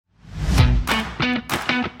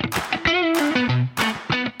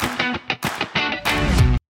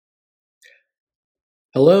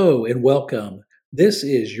Hello and welcome. This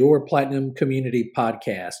is your Platinum Community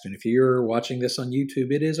Podcast. And if you're watching this on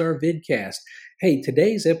YouTube, it is our vidcast. Hey,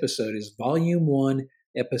 today's episode is Volume 1,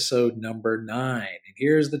 Episode number 9. And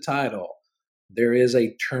here's the title: There is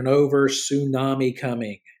a turnover tsunami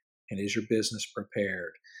coming. And is your business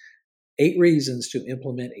prepared? 8 reasons to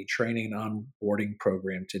implement a training and onboarding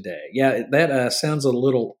program today. Yeah, that sounds a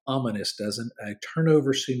little ominous, doesn't it? A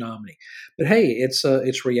turnover tsunami. But hey, it's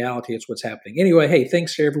reality. It's what's happening. Anyway, hey,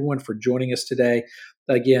 thanks to everyone for joining us today.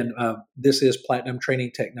 Again, this is Platinum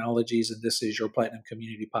Training Technologies, and this is your Platinum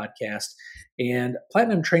Community Podcast. And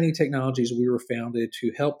Platinum Training Technologies, we were founded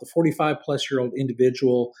to help the 45-plus-year-old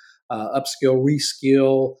individual upskill,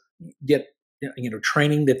 reskill, get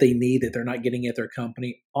training that they need that they're not getting at their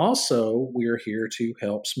company. Also, we are here to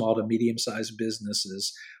help small to medium-sized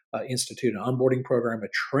businesses institute an onboarding program, a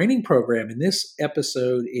training program. And this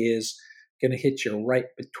episode is going to hit you right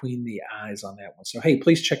between the eyes on that one. So, hey,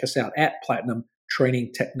 please check us out at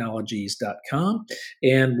platinumtrainingtechnologies.com.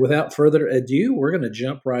 And without further ado, we're going to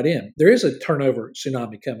jump right in. There is a turnover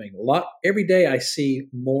tsunami coming. Every day I see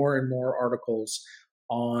more and more articles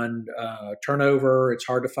on turnover. It's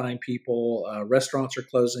hard to find people. Restaurants are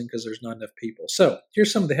closing because there's not enough people. So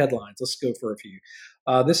here's some of the headlines. Let's go for a few.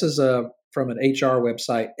 This is from an HR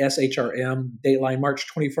website, SHRM, Dateline March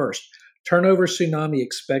 21st. Turnover tsunami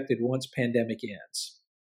expected once pandemic ends.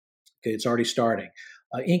 Okay, it's already starting.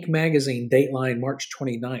 Inc. Magazine, Dateline March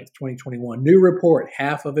 29th, 2021. New report,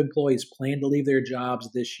 half of employees plan to leave their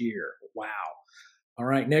jobs this year. Wow. All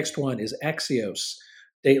right, next one is Axios.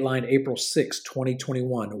 Dateline April 6,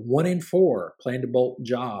 2021. 1 in 4 plan to bolt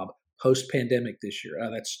job post-pandemic this year.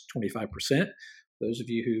 That's 25%. Those of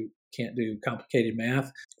you who can't do complicated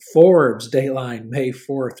math. Forbes, Dateline May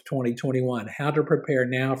 4th, 2021. How to prepare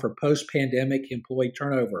now for post-pandemic employee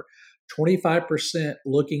turnover. 25%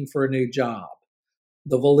 looking for a new job.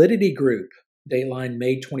 The Validity Group, Dateline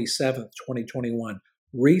May 27th, 2021.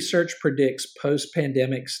 Research predicts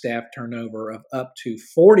post-pandemic staff turnover of up to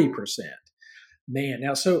 40%. Man,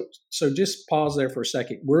 now so just pause there for a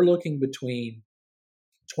second. We're looking between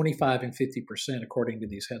 25 and 50% according to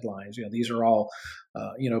these headlines. These are all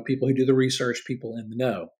people who do the research, people in the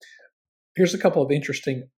know. Here's a couple of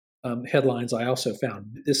interesting headlines I also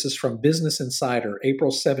found. This is from Business Insider,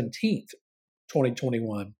 April 17th,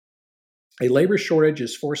 2021. A labor shortage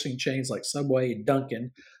is forcing chains like Subway and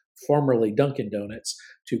Dunkin', formerly Dunkin' Donuts,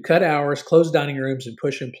 to cut hours, close dining rooms, and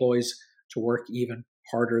push employees to work even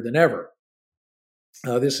harder than ever.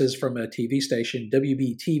 This is from a TV station,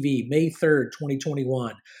 WBTV, May 3rd,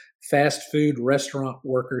 2021. Fast food restaurant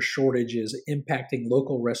worker shortages impacting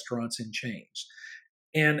local restaurants and chains.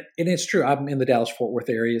 And it's true. I'm in the Dallas-Fort Worth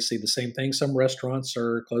area, see the same thing. Some restaurants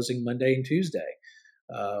are closing Monday and Tuesday,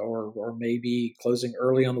 or maybe closing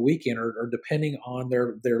early on the weekend, or depending on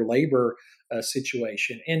their labor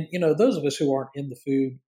situation. And, those of us who aren't in the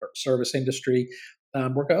food or service industry,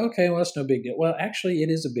 we're going, okay, well, that's no big deal. Well, actually, it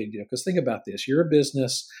is a big deal, because think about this. You're a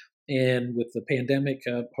business, and with the pandemic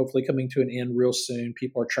hopefully coming to an end real soon,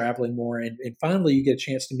 people are traveling more, and finally you get a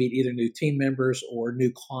chance to meet either new team members or new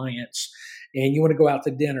clients, and you want to go out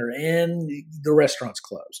to dinner, and the restaurant's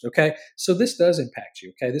closed, okay? So this does impact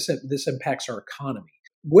you, okay? This impacts our economy.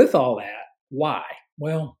 With all that, why?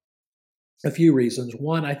 Well, a few reasons.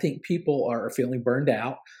 One, I think people are feeling burned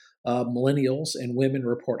out. Millennials and women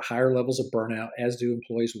report higher levels of burnout, as do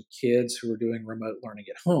employees with kids who are doing remote learning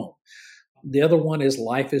at home. The other one is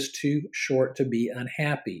life is too short to be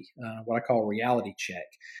unhappy, what I call reality check.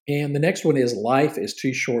 And the next one is life is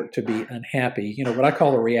too short to be unhappy, what I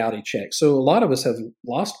call a reality check. So a lot of us have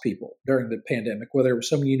lost people during the pandemic, whether it was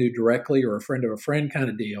someone you knew directly or a friend of a friend kind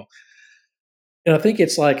of deal. And I think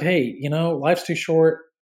it's like, hey, life's too short.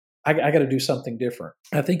 I got to do something different.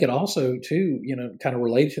 I think it also, too, kind of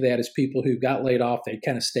related to that is people who got laid off. They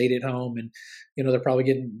kind of stayed at home, and, they're probably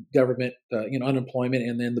getting government, unemployment,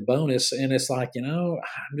 and then the bonus. And it's like,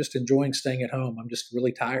 I'm just enjoying staying at home. I'm just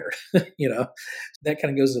really tired. That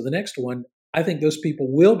kind of goes to the next one. I think those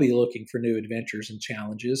people will be looking for new adventures and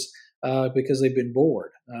challenges because they've been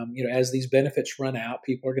bored. As these benefits run out,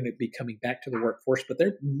 people are going to be coming back to the workforce, but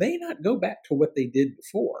they may not go back to what they did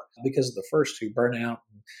before because of the first two, burnout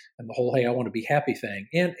and the whole, hey, I want to be happy thing.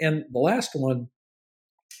 And the last one,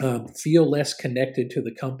 feel less connected to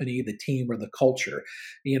the company, the team, or the culture.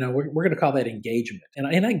 We're going to call that engagement.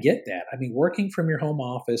 And I get that. I mean, working from your home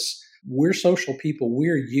office, we're social people.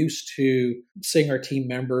 We're used to seeing our team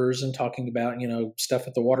members and talking about, stuff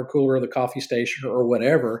at the water cooler or the coffee station or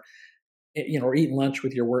whatever, or eating lunch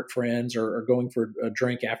with your work friends, or going for a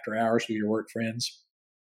drink after hours with your work friends.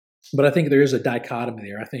 But I think there is a dichotomy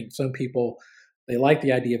there. I think some people They like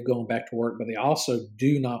the idea of going back to work, but they also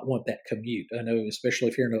do not want that commute. I know, especially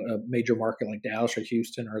if you're in a major market like Dallas or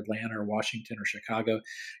Houston or Atlanta or Washington or Chicago,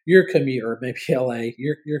 your commute, or maybe LA,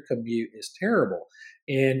 your commute is terrible.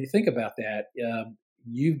 And you think about that.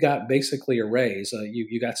 You've got basically a raise.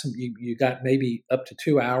 You got maybe up to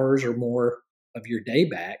 2 hours or more of your day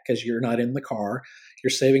back because you're not in the car. You're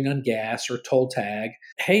saving on gas or toll tag.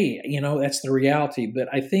 Hey, that's the reality. But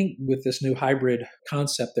I think with this new hybrid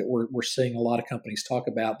concept that we're seeing a lot of companies talk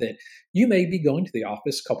about, that you may be going to the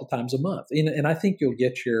office a couple times a month, and I think you'll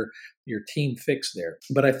get your team fix there.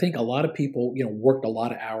 But I think a lot of people, worked a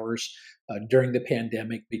lot of hours during the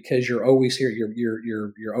pandemic because you're always here.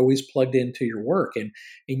 You're always plugged into your work, and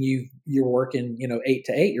you're working 8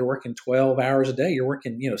 to 8. You're working 12 hours a day. You're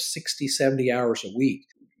working 60, 70 hours a week.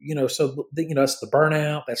 So that's the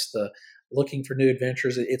burnout. That's the looking for new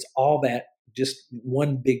adventures. It's all that, just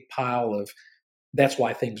one big pile of, that's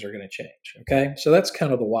why things are going to change. Okay. So that's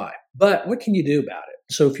kind of the why. But what can you do about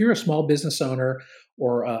it? So if you're a small business owner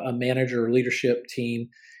or a manager or leadership team,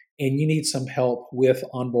 and you need some help with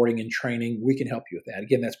onboarding and training, we can help you with that.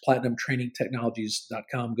 Again, that's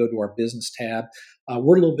platinumtrainingtechnologies.com. Go to our business tab.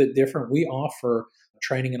 We're a little bit different. We offer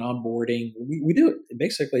training and onboarding. We do it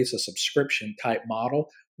basically, it's a subscription type model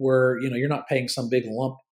where you're not paying some big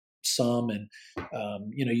lump sum, and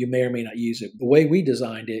you may or may not use it. The way we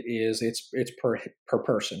designed it is it's per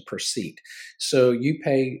person, per seat. So you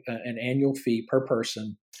pay an annual fee per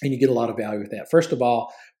person, and you get a lot of value with that. First of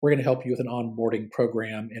all, we're going to help you with an onboarding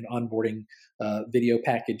program and onboarding video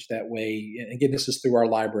package. That way, and again, this is through our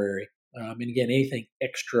library. And again, anything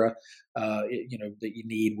extra, that you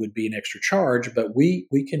need would be an extra charge. But we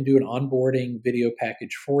can do an onboarding video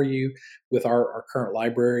package for you with our current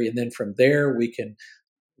library, and then from there we can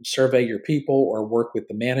survey your people or work with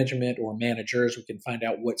the management or managers. We can find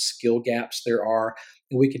out what skill gaps there are,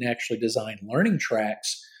 and we can actually design learning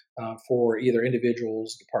tracks for either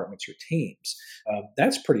individuals, departments, or teams.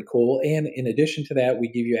 That's pretty cool. And in addition to that, we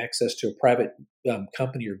give you access to a private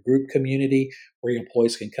company or group community where your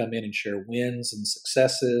employees can come in and share wins and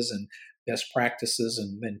successes and best practices,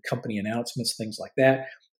 and then company announcements, things like that.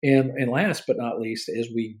 And last but not least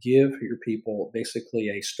is we give your people basically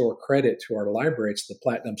a store credit to our library. It's the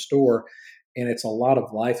Platinum Store, and it's a lot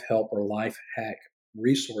of life help or life hack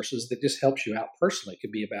resources that just helps you out personally. It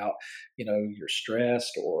could be about, you're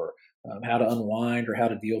stressed, or how to unwind, or how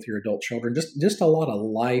to deal with your adult children. Just a lot of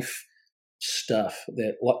life stuff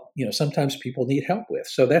that sometimes people need help with.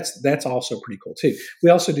 So that's also pretty cool too. We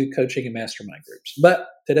also do coaching and mastermind groups. But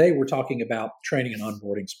today we're talking about training and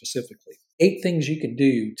onboarding specifically. 8 things you can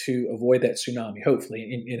do to avoid that tsunami,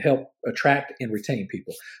 hopefully, and help attract and retain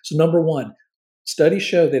people. So number 1, studies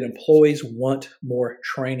show that employees want more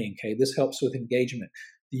training. Okay, this helps with engagement.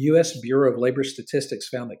 The U.S. Bureau of Labor Statistics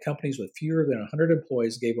found that companies with fewer than 100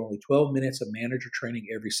 employees gave only 12 minutes of manager training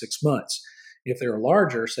every 6 months. If they were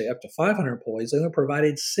larger, say up to 500 employees, they only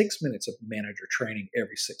provided 6 minutes of manager training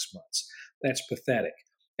every 6 months. That's pathetic.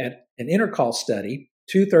 At an Intercall study,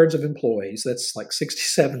 2/3 of employees, that's like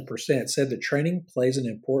 67%, said that training plays an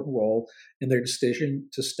important role in their decision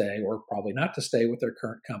to stay, or probably not to stay, with their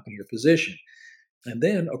current company or position. And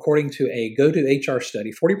then, according to a Go to HR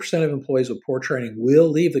study, 40% of employees with poor training will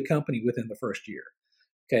leave the company within the first year.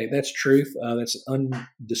 Okay, that's truth. That's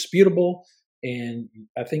undisputable. And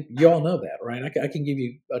I think you all know that, right? I can give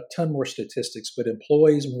you a ton more statistics, but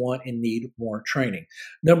employees want and need more training.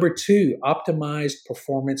 Number 2, optimized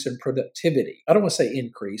performance and productivity. I don't want to say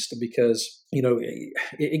increased because,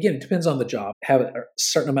 again, it depends on the job. Have a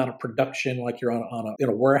certain amount of production, like you're in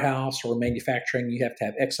a warehouse or manufacturing, you have to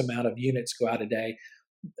have X amount of units go out a day.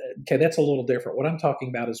 Okay, that's a little different. What I'm talking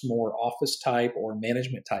about is more office type or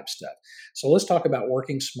management type stuff. So let's talk about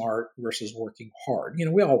working smart versus working hard.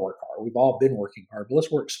 We all work hard. We've all been working hard, but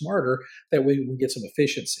let's work smarter. That way we can get some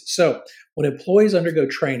efficiency. So when employees undergo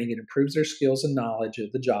training, it improves their skills and knowledge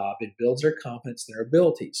of the job. It builds their confidence, their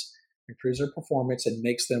abilities, improves their performance, and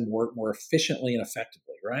makes them work more efficiently and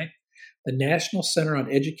effectively, right? The National Center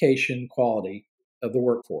on Education Quality of the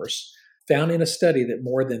Workforce found in a study that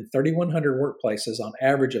more than 3,100 workplaces, on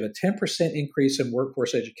average of a 10% increase in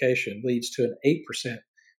workforce education, leads to an 8%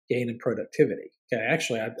 gain in productivity. Okay,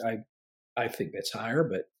 actually, I think that's higher,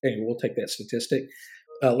 but anyway, we'll take that statistic.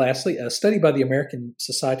 Lastly, a study by the American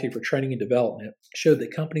Society for Training and Development showed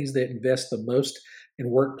that companies that invest the most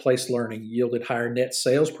in workplace learning yielded higher net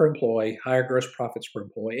sales per employee, higher gross profits per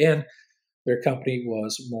employee, and their company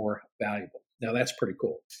was more valuable. Now, that's pretty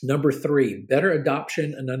cool. Number 3, better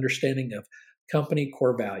adoption and understanding of company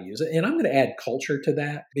core values. And I'm going to add culture to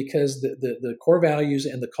that because the core values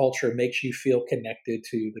and the culture makes you feel connected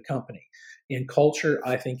to the company. And culture,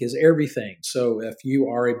 I think, is everything. So if you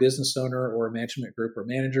are a business owner or a management group or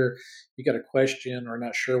manager, you got a question or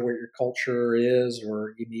not sure what your culture is,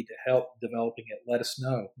 or you need help developing it, let us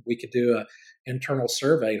know. We could do an internal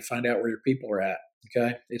survey to find out where your people are at.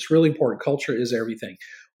 Okay. It's really important. Culture is everything.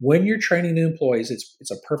 When you're training new employees,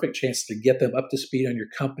 it's a perfect chance to get them up to speed on your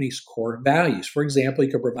company's core values. For example,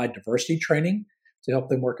 you could provide diversity training to help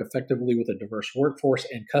them work effectively with a diverse workforce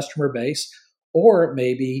and customer base, or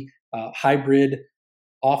maybe hybrid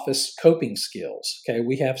office coping skills. Okay,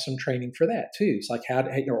 we have some training for that too. It's like how to,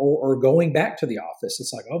 or going back to the office.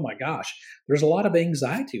 It's like, oh my gosh, there's a lot of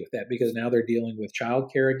anxiety with that because now they're dealing with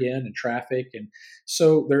childcare again and traffic, and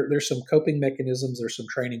so there's some coping mechanisms. There's some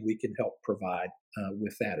training we can help provide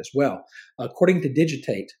with that as well. According to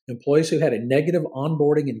Digitate, employees who had a negative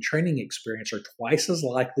onboarding and training experience are twice as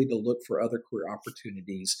likely to look for other career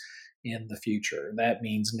opportunities in the future. That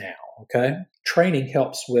means now, okay? Training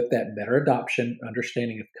helps with that better adoption,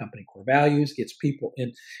 understanding of company core values, gets people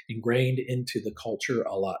ingrained into the culture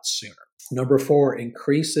a lot sooner. Number 4,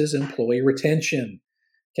 increases employee retention.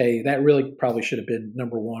 Okay, that really probably should have been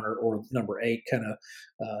number 1 or number 8, kind of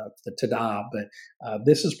the ta-da, but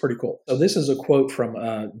this is pretty cool. So this is a quote from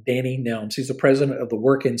Danny Nelms. He's the president of the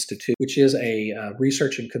Work Institute, which is a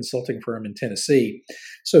research and consulting firm in Tennessee.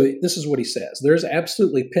 So this is what he says. There's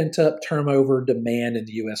absolutely pent-up turnover demand in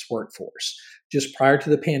the U.S. workforce. Just prior to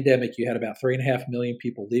the pandemic, you had about 3.5 million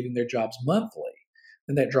people leaving their jobs monthly.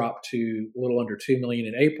 And that dropped to a little under 2 million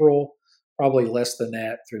in April, probably less than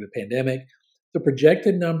that through the pandemic. The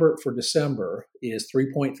projected number for December is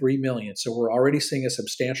 3.3 million. So we're already seeing a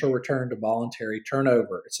substantial return to voluntary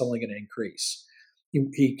turnover. It's only going to increase.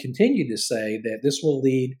 He continued to say that this will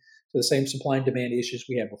lead to the same supply and demand issues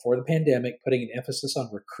we had before the pandemic, putting an emphasis on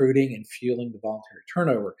recruiting and fueling the voluntary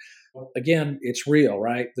turnover. Again, it's real,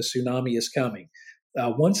 right? The tsunami is coming.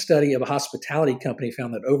 One study of a hospitality company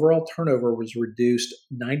found that overall turnover was reduced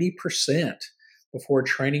 90% before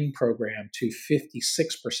training program to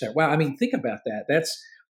 56%. Wow, I mean, think about that.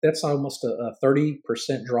 That's almost a 30%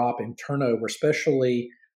 drop in turnover, especially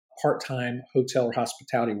part-time hotel or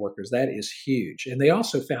hospitality workers. That is huge. And they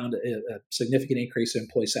also found a significant increase in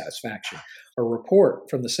employee satisfaction. A report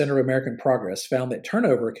from the Center of American Progress found that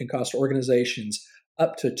turnover can cost organizations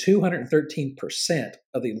up to 213%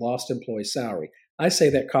 of the lost employee salary. I say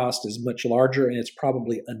that cost is much larger, and it's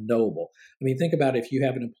probably unknowable. I mean, think about if you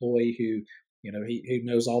have an employee who he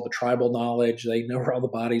knows all the tribal knowledge. They know where all the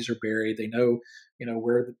bodies are buried. They know,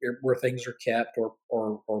 where things are kept,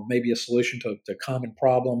 or maybe a solution to a common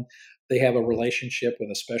problem. They have a relationship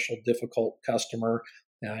with a special, difficult customer.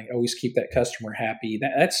 I always keep that customer happy.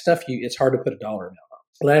 That stuff, it's hard to put a dollar amount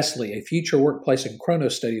on. Lastly, a Future Workplace and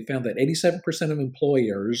Chronos study found that 87% of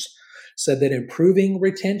employers said that improving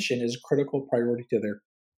retention is a critical priority to their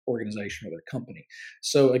organization or their company.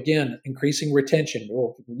 So again, increasing retention.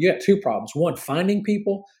 Well, you got 2 problems. 1, finding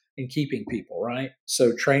people and keeping people, right?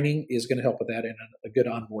 So training is going to help with that in a good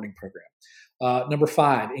onboarding program. Number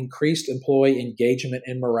 5, increased employee engagement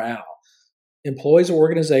and morale. Employees or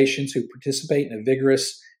organizations who participate in a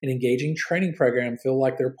vigorous and engaging training program feel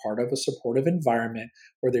like they're part of a supportive environment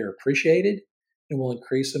where they're appreciated and will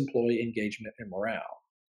increase employee engagement and morale.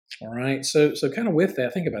 All right. So kind of with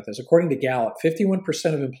that, think about this. According to Gallup,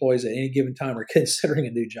 51% of employees at any given time are considering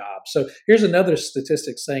a new job. So here's another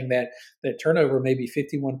statistic saying that turnover may be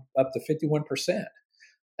up to 51%.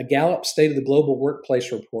 A Gallup State of the Global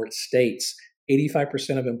Workplace report states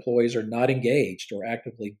 85% of employees are not engaged or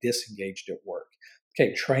actively disengaged at work.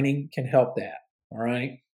 Okay, training can help that. All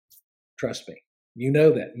right. Trust me. You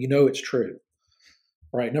know that. You know it's true.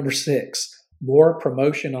 All right. Number 6. More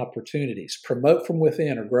promotion opportunities. Promote from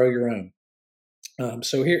within or grow your own.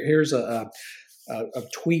 So here's a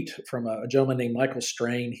tweet from a gentleman named Michael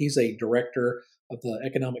Strain. He's a director of the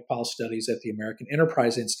Economic Policy Studies at the American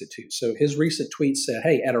Enterprise Institute. So his recent tweet said,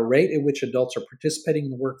 hey, at a rate at which adults are participating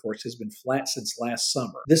in the workforce has been flat since last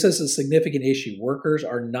summer. This is a significant issue. Workers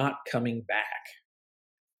are not coming back.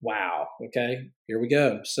 Wow. Okay, here we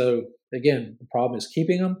go. So again, the problem is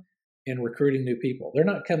keeping them and recruiting new people. They're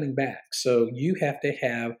not coming back. So you have to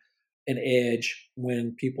have an edge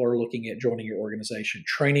when people are looking at joining your organization.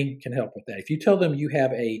 Training can help with that. If you tell them you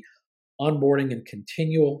have a onboarding and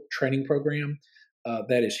continual training program,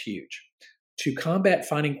 that is huge. To combat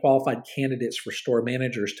finding qualified candidates for store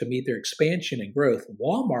managers to meet their expansion and growth,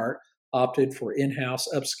 Walmart opted for in-house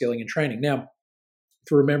upskilling and training. Now, if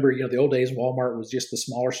you remember, the old days, Walmart was just the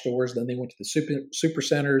smaller stores. Then they went to the super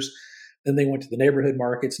centers. Then they went to the neighborhood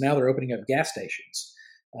markets. Now they're opening up gas stations.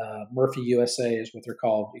 Murphy USA is what they're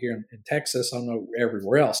called here in Texas. I don't know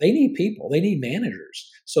everywhere else. They need people. They need managers.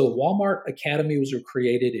 So Walmart Academy was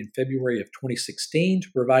created in February of 2016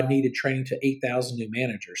 to provide needed training to 8,000 new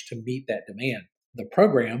managers to meet that demand. The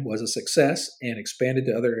program was a success and expanded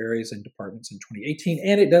to other areas and departments in 2018,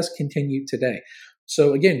 and it does continue today.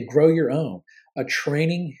 So again, grow your own. A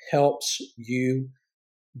training helps you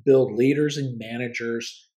build leaders and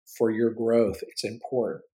managers for your growth. It's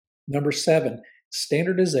important. Number 7,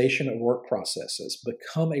 standardization of work processes.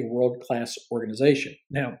 Become a world-class organization.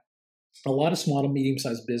 Now, a lot of small to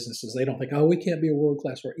medium-sized businesses, they don't think, oh, we can't be a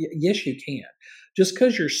world-class. Yes, you can. Just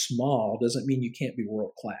because you're small doesn't mean you can't be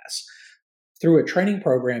world-class. Through a training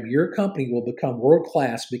program, your company will become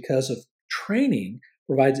world-class because of training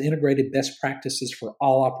provides integrated best practices for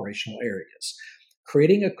all operational areas.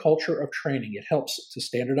 Creating a culture of training, it helps to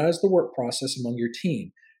standardize the work process among your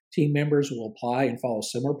team. Team members will apply and follow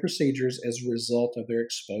similar procedures as a result of their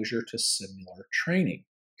exposure to similar training.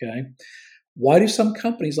 Okay. Why do some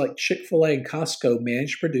companies like Chick-fil-A and Costco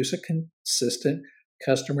manage to produce a consistent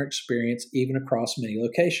customer experience even across many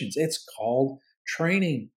locations? It's called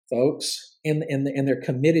training, folks, and they're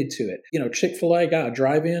committed to it. Chick-fil-A got a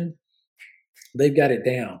drive-in, they've got it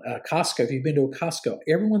down. Costco, if you've been to a Costco,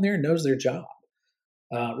 everyone there knows their job.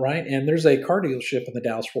 Right? And there's a car dealership in the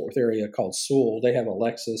Dallas-Fort Worth area called Sewell. They have a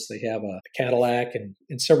Lexus, they have a Cadillac,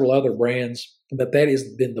 and several other brands. But that has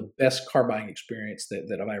been the best car buying experience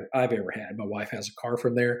that I've ever had. My wife has a car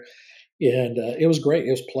from there, and it was great.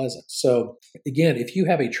 It was pleasant. So again, if you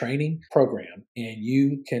have a training program and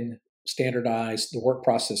you can standardize the work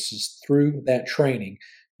processes through that training,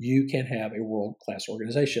 you can have a world-class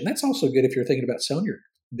organization. That's also good if you're thinking about selling your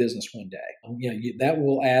business one day. That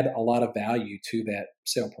will add a lot of value to that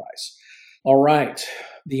sale price. All right.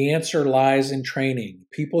 The answer lies in training.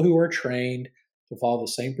 People who are trained to follow the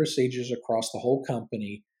same procedures across the whole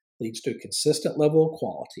company leads to a consistent level of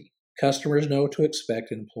quality. Customers know what to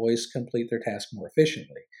expect and employees complete their task more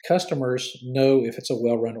efficiently. Customers know if it's a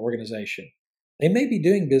well-run organization. They may be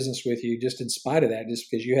doing business with you just in spite of that, just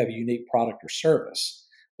because you have a unique product or service.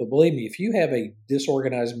 But believe me, if you have a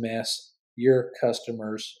disorganized mess, your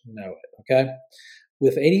customers know it, okay?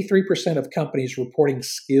 With 83% of companies reporting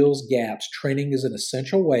skills gaps, training is an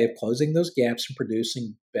essential way of closing those gaps and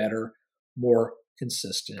producing better, more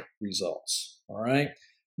consistent results, all right?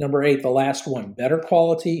 Number 8, the last one, better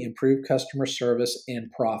quality, improved customer service, and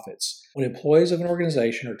profits. When employees of an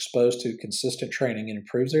organization are exposed to consistent training, it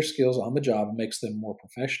improves their skills on the job and makes them more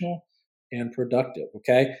professional and productive,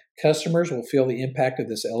 okay? Customers will feel the impact of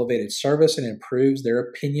this elevated service and improves their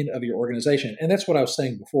opinion of your organization. And that's what I was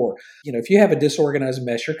saying before. If you have a disorganized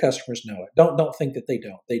mess, your customers know it. Don't think that they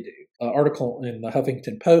don't. They do. Article in the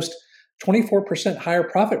Huffington Post, 24% higher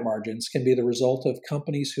profit margins can be the result of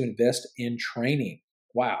companies who invest in training.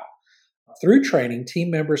 Wow. Through training, team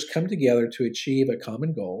members come together to achieve a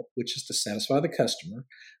common goal, which is to satisfy the customer.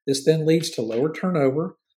 This then leads to lower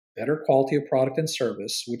turnover, better quality of product and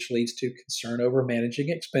service, which leads to concern over managing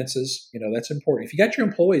expenses. That's important. If you got your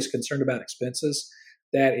employees concerned about expenses,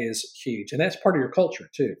 that is huge. And that's part of your culture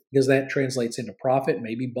too, because that translates into profit,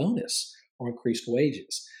 maybe bonus or increased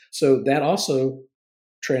wages. So that also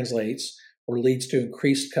translates or leads to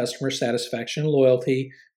increased customer satisfaction and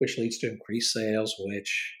loyalty, which leads to increased sales,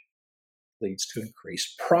 which leads to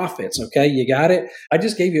increased profits. Okay, you got it? I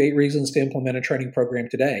just gave you 8 reasons to implement a training program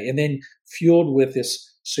today. And then fueled with this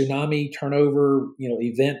tsunami turnover,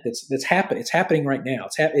 event that's happening. It's happening right now.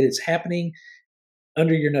 It's happening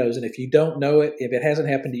under your nose. And if you don't know it, if it hasn't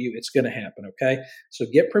happened to you, it's going to happen. Okay. So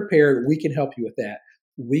get prepared. We can help you with that.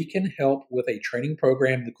 We can help with a training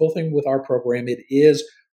program. The cool thing with our program, it is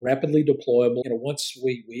rapidly deployable. Once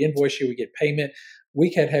we invoice you, we get payment.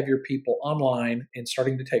 We can have your people online and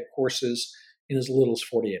starting to take courses in as little as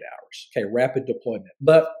 48 hours. Okay, rapid deployment.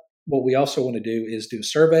 But what we also want to do is do a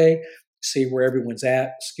survey, see where everyone's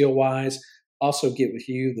at skill-wise, also get with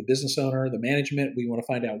you, the business owner, the management. We want to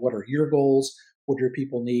find out what are your goals, what do your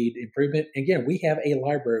people need improvement. Again, we have a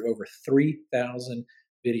library of over 3,000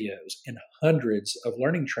 videos and hundreds of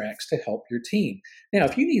learning tracks to help your team. Now,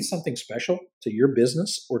 if you need something special to your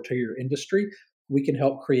business or to your industry, we can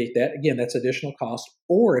help create that. Again, that's additional cost.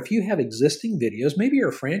 Or if you have existing videos, maybe you're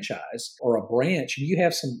a franchise or a branch and you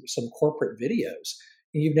have some corporate videos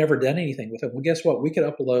and you've never done anything with them, well, guess what? We could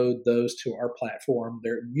upload those to our platform.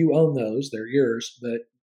 You own those, they're yours, but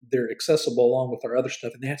they're accessible along with our other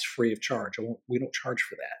stuff, and that's free of charge. We don't charge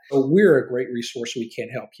for that. So we're a great resource. We can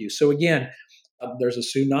help you. So again, there's a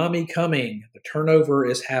tsunami coming. The turnover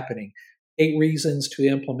is happening. 8 Reasons to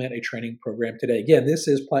Implement a Training Program Today. Again, this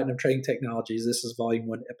is Platinum Training Technologies. This is Volume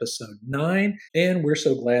 1, Episode 9. And we're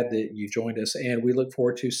so glad that you joined us, and we look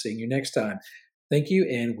forward to seeing you next time. Thank you,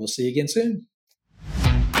 and we'll see you again soon.